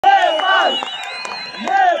so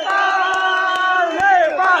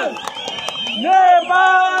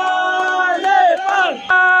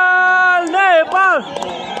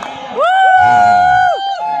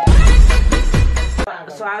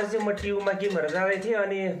आज चाहिँ म ट्युबमा गेमहरू जाँदै थिएँ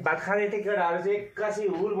अनि भात खाँदै थिएँ केटाहरू चाहिँ एक्कासी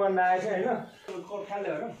हुल बन्द आएछ होइन खाले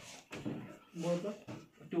हो र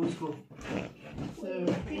टुल्सको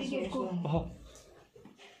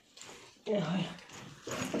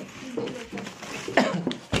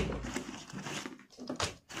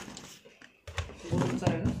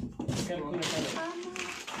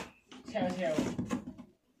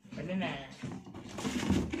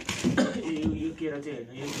यो केरा चाहिँ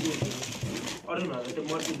होइन अरू नभए त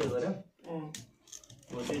मर्किँदै गएर हो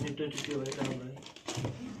त्यो चाहिँ त्यो भएर काम भयो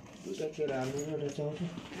दुईवटा केरा हाल्नु एउटा चौथो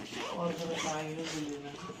अर्को त पाएन बुझ्दैन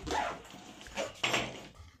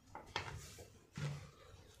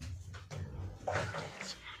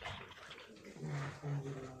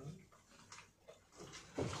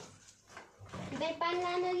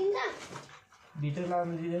भित्र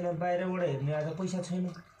लानु दिँदैन बाहिरबाट हेर्ने आज पैसा छैन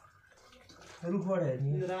रुखबाट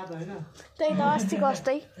हेर्ने रात होइन त्यही त अस्तिको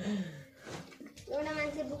जस्तै एउटा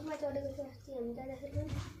मान्छे बुकमा चढेको थियो अस्ति हामी जाँदाखेरि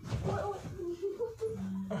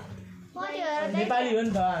नेपाली हो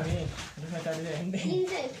नि त हामी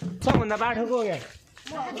सबभन्दा बाठोको क्या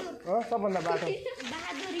सबभन्दा बाठो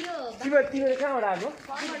तिमीहरू कहाँबाट आएको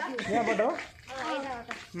यहाँबाट हो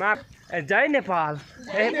जय नेपाल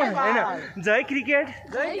होइन जय क्रिकेट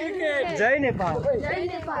जय नेपाल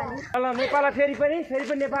ल नेपाललाई फेरि पनि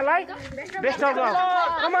नेपाललाई बेस्ट अफ लक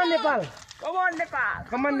कमान नेपाल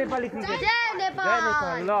कमान नेपाली क्रिकेट जय नेपाल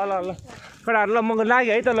ल केटाहरू ल म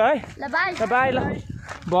लाग्यो है त ल है बाई ल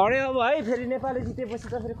भरे अब है फेरि नेपालले जितेपछि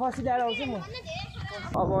त फेरि खसी ल्याएर आउँछु म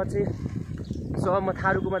अब चाहिँ सो म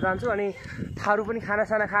थारूकोमा जान्छु अनि थारू पनि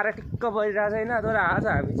खानासाना खाएर टिक्क परिरहेछ होइन तर आज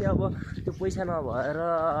हामी चाहिँ अब त्यो पैसा नभएर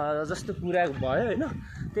जस्तो कुरा भयो होइन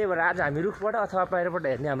त्यही भएर आज हामी रुखबाट अथवा बाहिरबाट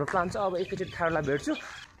हेर्ने हाम्रो प्लान छ अब एकैचोटि थारूलाई भेट्छु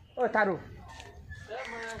ओ थारू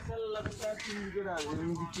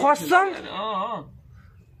कसम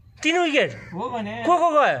 3 विकेट हो भने को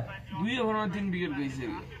गयो 2 ओभरमा 3 विकेट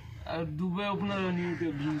गइसक्यो अब दुबई ओपनर अनि त्यो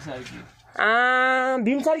भीम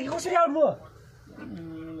सार्की कसरी आउट भयो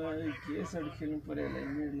केसरी खेल्नु पर्यो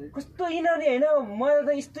होला कस्तो यिनीहरूले होइन मलाई त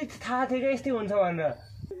यस्तै थाहा थियो क्या यस्तै हुन्छ भनेर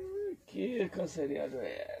के कसरी आज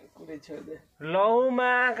यार कुरै छोड्दै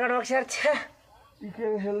लौमा काँड अक्षर छ्या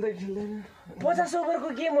खेल्दै खेल्दैन 50 ओभरको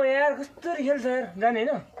गेम हो यार कस्तरी खेल्छ यार जाने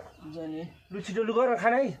होइन जाने लुची डुलु गरेर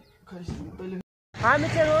खाना है हामी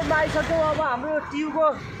चाहिँ रोडमा आइसक्यौँ अब हाम्रो ट्युबको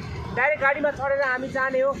डाइरेक्ट गाडीमा चढेर हामी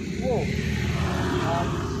जाने हो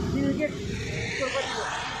 3 विकेट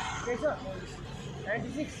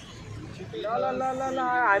 96 ल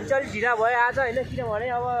हामी चाहिँ अलिक ढिला भयो आज होइन किनभने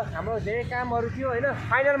अब हाम्रो धेरै कामहरू थियो होइन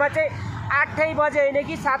फाइनलमा चाहिँ 8 बजे होइन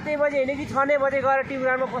कि 7 बजे होइन कि 6 बजे गएर टिम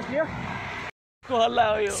ग्राउन्डमा पस्ने हो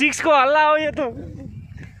 6 को हल्ला हो यो त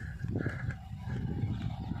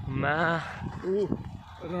मा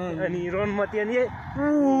अनि रन मती अनि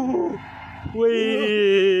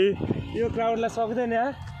यो क्राउडलाई सक्दैन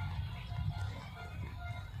यार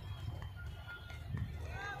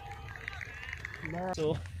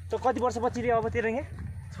त कति वर्षपछि रे अब तेरो यहाँ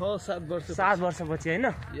 6-7 वर्ष 7 वर्षपछि होइन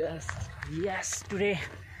यस टुडे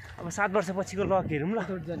अब 7 वर्षपछिको लक हेरौँ ल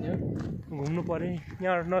घुम्नु पर्यो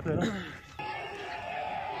यहाँबाट नत्र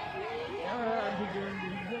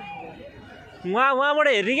वहाँबाट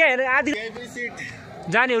हेर्ने क्या हेर आधी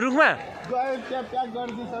जाने हो रुखमा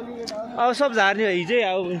अब सब झार्ने हो हिजै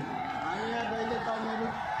अब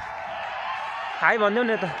हाई भनिदेऊ न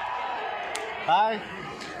त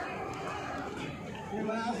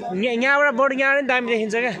यहाँबाट बढी यहाँ नि दामी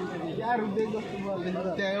देखिन्छ क्या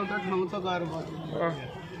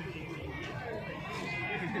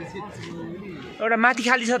एउटा माथि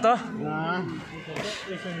खाली छ त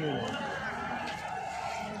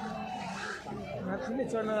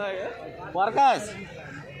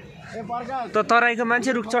त तराईको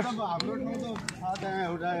मान्छे रुख्छ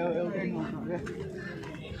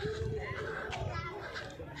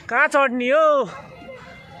कहाँ चढ्ने हो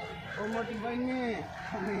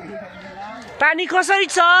पानी कसरी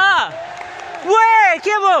छ ओए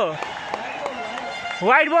के भयो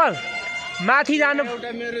व्हाइट बल माथि जानु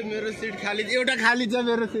एउटा मेरो सिट खाली एउटा खाली छ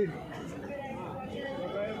मेरो सिट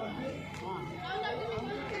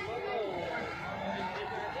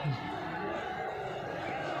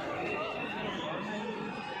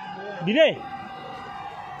दिने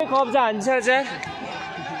कब्जा हान्छ चाहिँ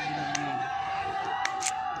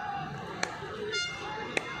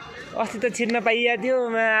अस्ति त छिर्न पाइया थियो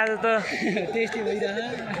आज त टेस्टी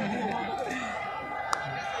भइरहेछ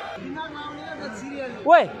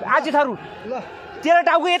ओए आज थारू ल तेरो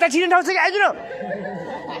टाउको यता छिर्ने ठाउँ छ कि आइदिनु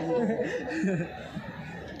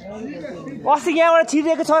अस्ति यहाँबाट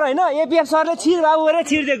छिरिदिएको छ र होइन एपिएफ सरले छिर बाबु गरेर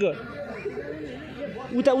छिरिदिएको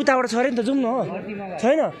उताबाट छ अरे नि त जाउँ न हो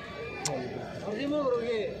छैन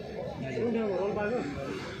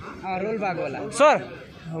रोल्पाको होला सर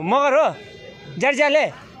मगर हो ज्याले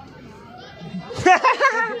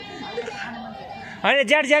होइन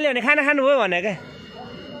ज्याले भने खाना खानुभयो भने क्या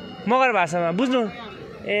मगर भाषामा बुझ्नु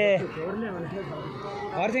ए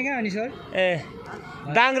घर चाहिँ कहाँ हो नि सर ए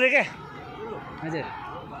दाङ्रे क्या हजुर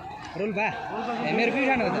रोल्पा मेरो के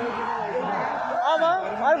खानु हो त अब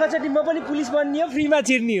अर्कोचोटि म पनि पुलिस बन्ने हो फ्रीमा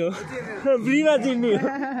छिर्ने हो फ्रीमा छिर्ने हो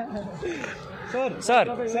sir sir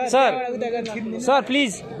sir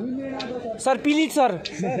please sir please sir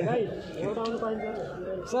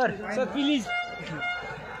sir sir please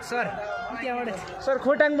sir sir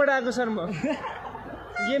खोटाङबाट आएको सर म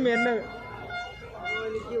गेम हेर्न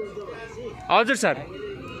हजुर सर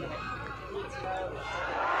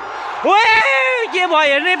ओए के भयो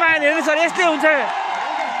हेर्नै पाएन हेर्नु सर यस्तै हुन्छ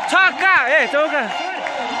छक्का ए चौका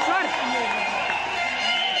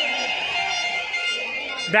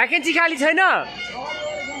भ्याकेन्सी खाली छैन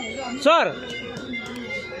सर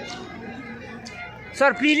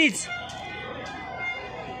सर प्लिज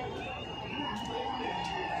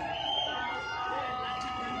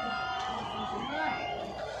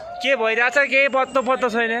के भइरहेछ केही पत्तो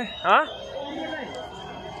छैन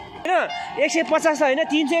होइन 150 होइन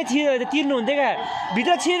 300 तिर्नु हुन्थ्यो क्या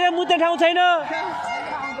भित्र छिरेर मुद्दा ठाउँ छैन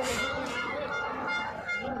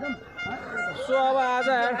सो अब आज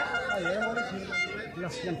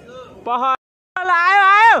पहाड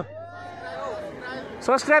आयो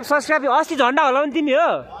सब्सक्राइब अस्ति झन्डा होला नि तिमी हो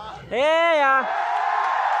ए यार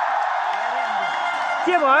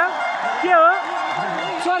के भयो के हो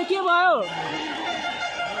सर के भयो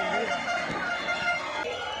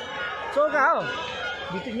चौका हो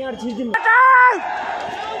भित्र यहाँ छिर्दिनु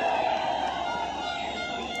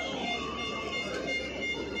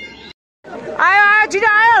आयो छिटो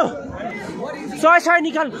आयो 100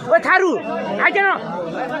 निकाल ओ थारू आइज न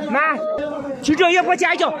मा छिटो यो पछि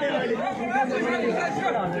आइज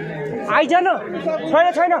न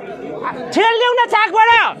छैन ठेल ल्याउ न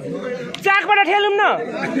चाकबाट ठेलौँ न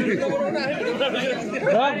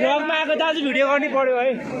भ्लगमा आएको दाजु भिडियो गर्नै पर्यो है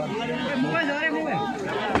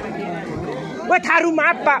ओ थारू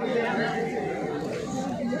मापा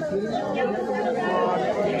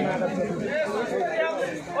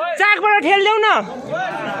चाकबाट ठेल ल्याउ न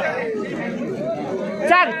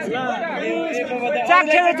चाक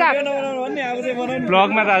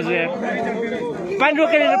ब्लगमा दाजु यार पानी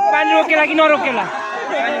रोकेला कि नरोकेला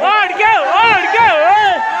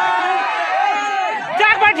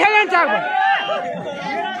चाकबाट ठेल ल्याउ चाकबाट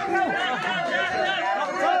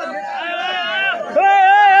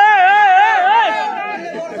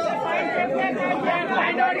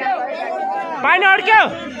पानी अड्क्यो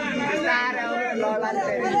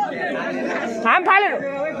हाम फाल्यो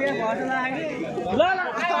ल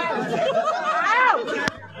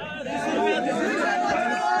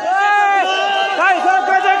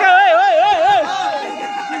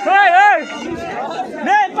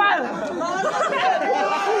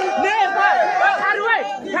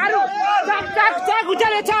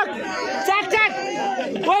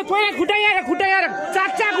खुट्टाएर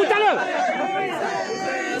चाक उचाल्यो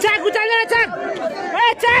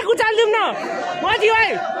चाक उचालिदिउँ न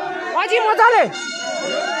अझै मजाले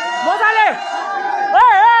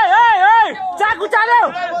चाक उचाल्यो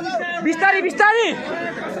बिस्तारी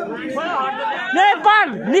नेपाल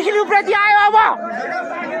निखिल उप्रेती आयो अब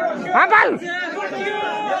हाम्पाल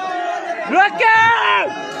रोक्यो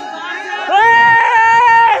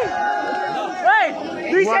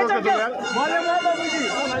रोक्यो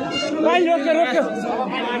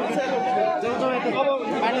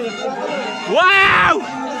वाउ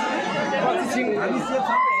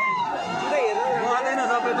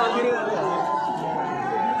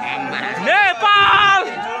नेपाल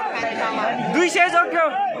 200 जोक्यो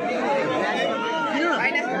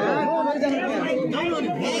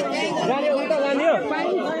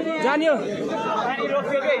जानियो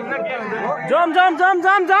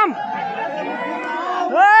जम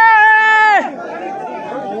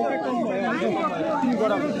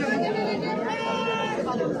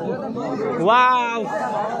वाउ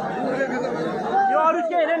यो अरु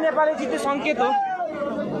के हैन नेपाली जित्ने संकेत हो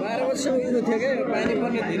 12 वर्ष उयो थियो के पानी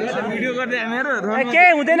पर्ने धेरै भिडियो गर्दै मेरो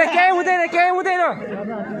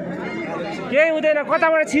केही हुँदैन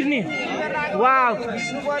कताबाट छिर्ने वाउ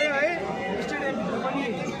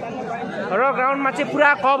र ग्राउन्डमा चाहिँ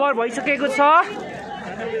पुरा कभर भइसकेको छ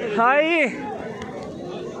है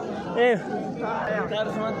ए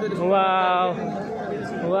वाउ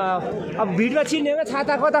वाह अब भिडमा चिन्ने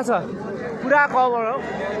छाता कता छ पुरा कभर हो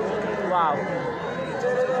वाह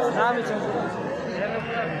दामी छ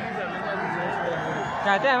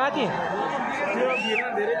कहाँ त्यहाँ माथि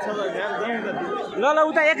ल ल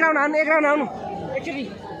उता एक राउन्ड आउनु एकचोटि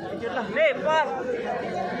नेपाल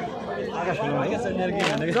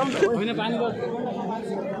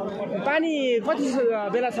पानी कति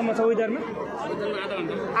बेलासम्म छ वेदरमा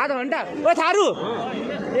आधा घन्टा ओ थारू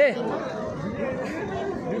ए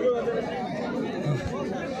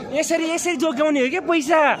यसरी जोगाउने हो क्या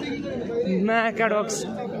पैसा नाकाडक्स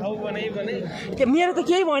मेरो त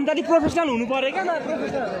केही भन्नु त अलिक प्रोफेसनल हुनु पऱ्यो क्या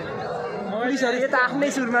पुलिसहरू यो त आफ्नै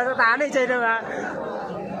सुरमा त हानै छैन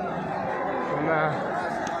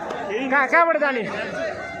कहाँबाट जाने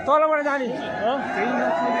तलबाट जाने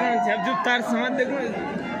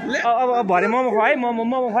अब भरे मोमो खुवाए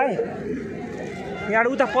मोमो खुवाए यहाँबाट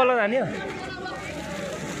उता पल्ल जाने हो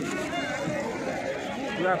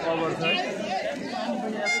पुरा कभर छ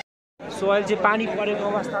सो अहिले चाहिँ पानी परेको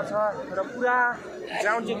अवस्था छ र पुरा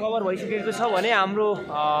ग्राउन्ड चाहिँ कभर भइसकेको छ भने हाम्रो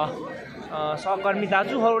सहकर्मी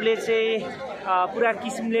दाजुहरूले चाहिँ पुरा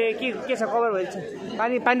किसिमले के छ कभर भइन्छ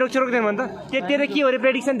पानी रोक्दैन भने त त्यतिखेर के हो अरे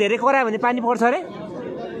प्रेडिक्सन धेरै करायो भने पानी पर्छ अरे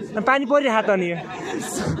पानी परिरहेको त नि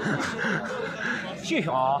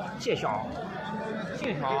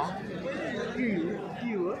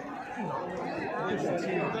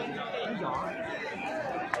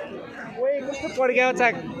कस्तो पड्क्यो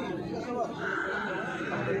चाक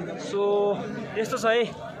सो यस्तो छ है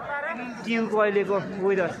ट्युको अहिलेको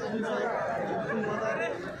वेदर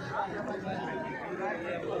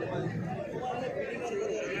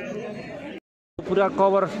पुरा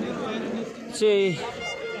कभर चाहिँ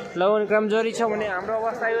लगाउने काम जरुरी छ भने हाम्रो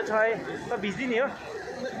अवस्था यो छ है त भिज्दिने हो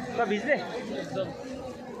त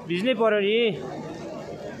भिज्नै पर्यो नि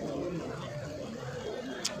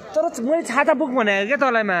तर मैले छाता बोक भनेको क्या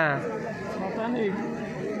तँलाईमा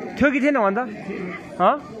थियो कि थिएन भन् त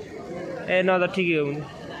ए न त ठिकै हो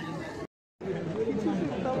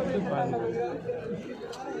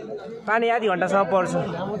पानी आधी घन्टासम्म पर्छ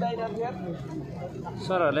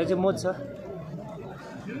सरहरूलाई चाहिँ मोज छ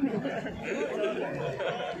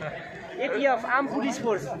एपिएफ आर्म पुलिस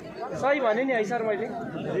फोर्स सही भने नि है सर मैले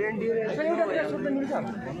सर एउटा कुरा सोध्न मिल्छ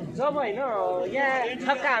जब होइन यहाँ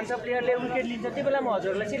छक्का हान्छ प्लेयरले विकेट लिन्छ त्यो बेला म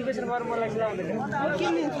हजुरहरूलाई सेलिब्रेसन गरेर मलाई सिलाउँदैन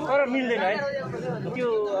तर मिल्दैन है त्यो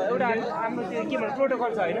एउटा आफ्नो त्यो के भन्छ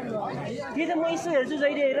प्रोटोकल छ होइन त्यो चाहिँ म यसो हेर्छु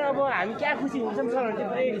जहिले हेरेर अब हामी क्या खुसी हुन्छौँ सर भने चाहिँ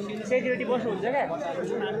पुरै सेक्युरिटी बस्नुहुन्छ क्या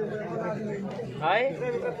है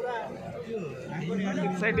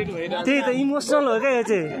त्यही त इमोसनल हो क्या यो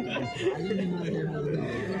चाहिँ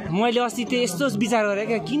मैले अस्ति त्यो यस्तो विचार गरेँ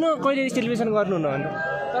क्या किन कहिले सेलिब्रेसन गर्नु न भनेर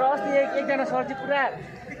तर अस्ति एकजना सर चाहिँ पुरा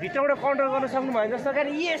भित्रबाट काउन्टर गर्न सक्नु भयो जस्तो क्या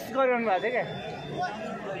यस गरिरहनु भएको थियो क्या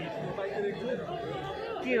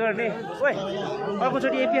के गर्ने ओइ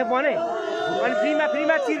अर्कोचोटि एपिएफ भने अनि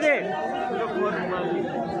फ्रीमा चिर्ने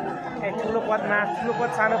ए ठुलो पद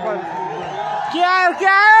सानो पद के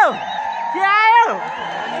आयो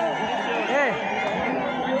ए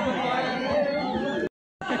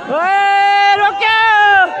रोक्यो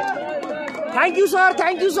थ्याङ्क यू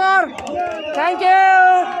सर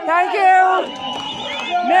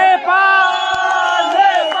नेपाल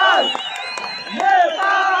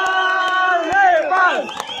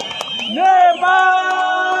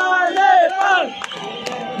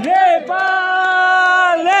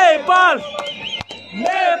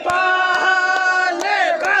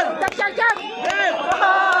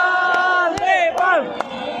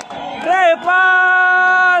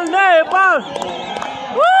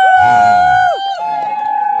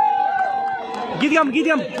गीत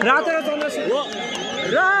गाम रात र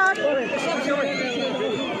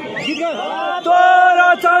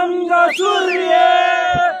चन्द्र सूर्य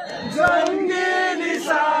जङ्गी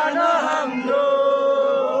निशान हाम्रो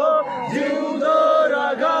जिउँदो र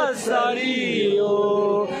घसरी हो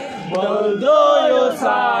बल्दो यो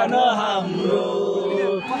सान हाम्रो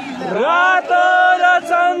रात र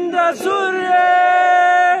चन्द्र सूर्य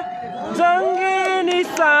जङ्गी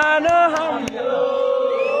निशान हाम्रो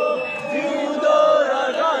जिउँदो र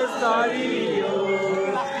घसरी हो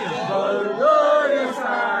बल्दो यो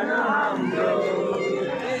सान हाम्रो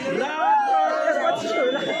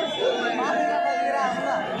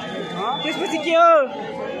त्यसपछि के हो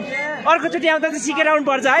अर्कोचोटि आउँदा चाहिँ सिकेर आउनु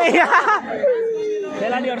पर्छ है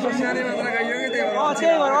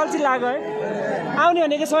त्यही भएर अल्छी लाग्यो है आउने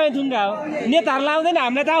भनेको सय थुङ्गा हो नेताहरूलाई आउँदैन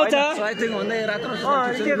हामीलाई त आउँछ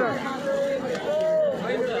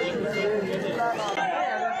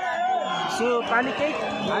सो पानी केही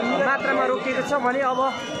मात्रामा रोकिएको छ भने अब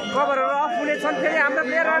कभरहरू अफ हुनेछन् फेरि हाम्रो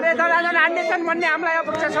प्लेयरहरूले दलाजन हान्नेछन् भन्ने हामीलाई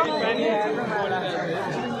अपेक्षा छ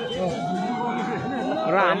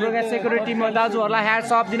र हाम्रो यहाँ सेक्युरिटीमा दाजुहरूलाई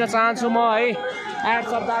ह्याट्स अफ दिन चाहन्छु म है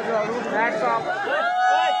ह्याट्स अफ दाजुहरू ह्याट्स अफ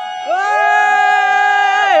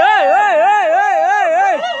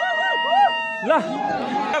ल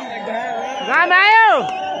घाम आयो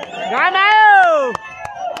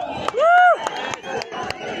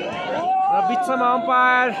र बिचमा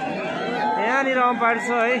अम्पायर यहाँनिर अम्पायर छ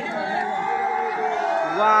है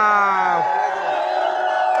वाउ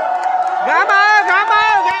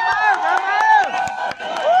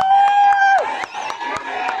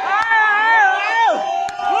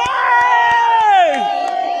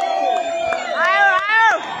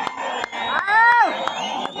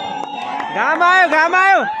घाम आयो घाम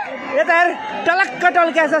आयो यता हेर टलक्क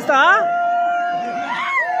टल्क्या जस्तो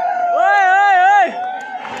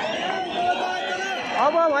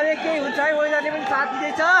अब भने केही हुन्छ है वेदरले पनि साथ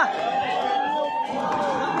दिँदैछ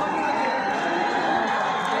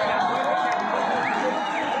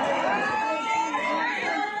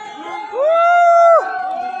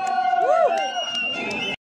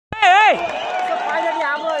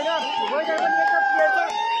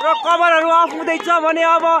र कभरहरू अफ हुँदैछ भने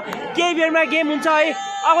अब केही बेरमा गेम हुन्छ है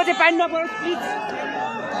अब चाहिँ पानी नपरोस् प्लिज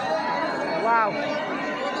वाउ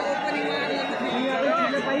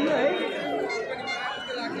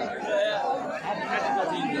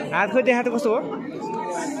हातको देखा त कस्तो हो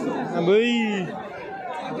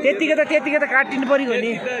त्यतिकै त काटिनु पर्यो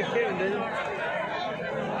नि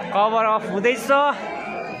कभर अफ हुँदैछ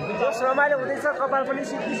रमाइलो हुँदैछ कपाल पनि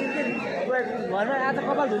सिक्की घरमा आज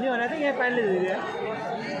कपाल धुने भनेर चाहिँ यहाँ पानीले धुइदियो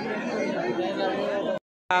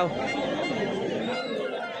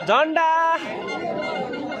झन्डा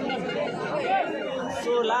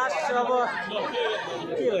सो लास्ट अब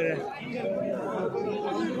के भएर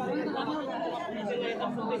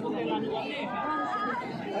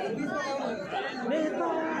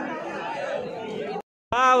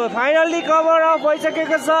फाइनल्ली कभर अफ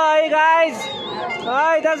भइसकेको छ है गाइज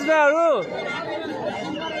है दाजुभाइहरू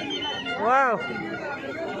वाउ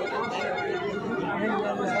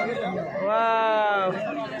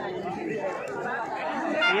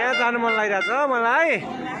यहाँ जानु मन लागिरहेको छ मलाई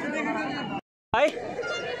है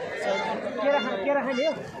केरा खाने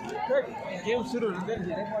हो गेम सुरु हुनु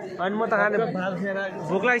अनि म त खाने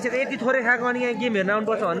भोक लागिसक्यो यति थोरै खाएको अनि यहाँ गेम हेर्न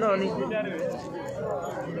आउनुपर्छ भन्नु अनि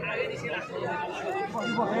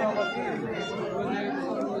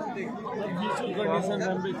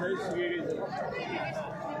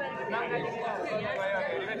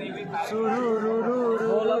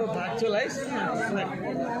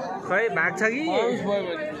खै भाग्छ कि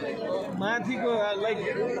माथिको लाइक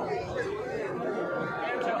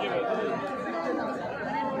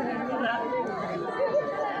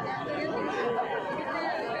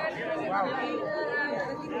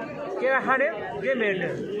केरा खाने गेम हेर्ने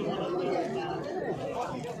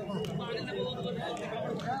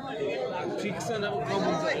फिक्सन अब कम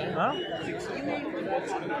हुन्छ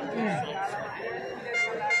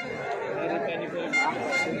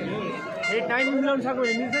टाइम मिलाउनु सक्यो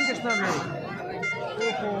भने मिल्छ नि त्यसमा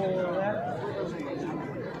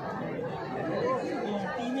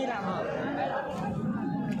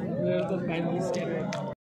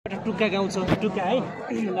टुक्का गाउँछ टुक्का है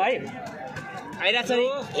आइरहेको छ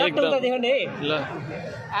नि देखाउने है ल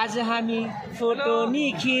आज हामी फोटो नि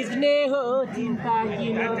खिच्ने हो चिन्ता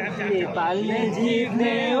किन नेपालले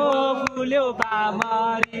जित्ने हो फुल्यो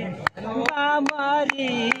बामरी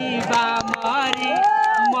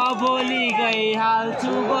म भोलि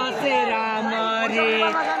गइहाल्छु बसेर मरी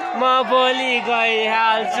म भोलि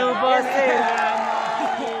गइहाल्छु बसेर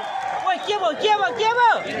के भयो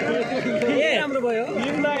राम्रो भयो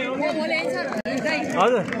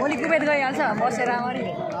हजुर भोलि कुवेत गइहाल्छ बसेर मरी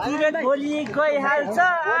कुवेत भोलि गइहाल्छ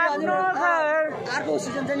आफ्नो घर अर्को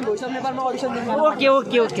सिजन चाहिँ भोइस अफ नेपालमा अडिसन दिनु ओके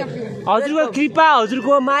हजुरको कृपा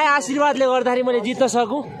हजुरको माया आशीर्वादले गर्दाखेरि मैले जित्न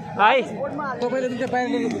सकूँ है तपाईले दुईटा पाएन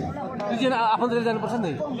दुईजना आफन्तले जानुपर्छ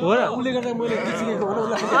नि हो र उसले गर्दा मैले जितेको हो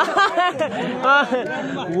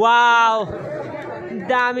वाउ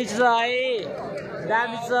दामी छ है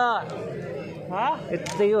दामी छ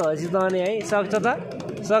यतिकै हो जिताउने है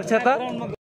सक्छ त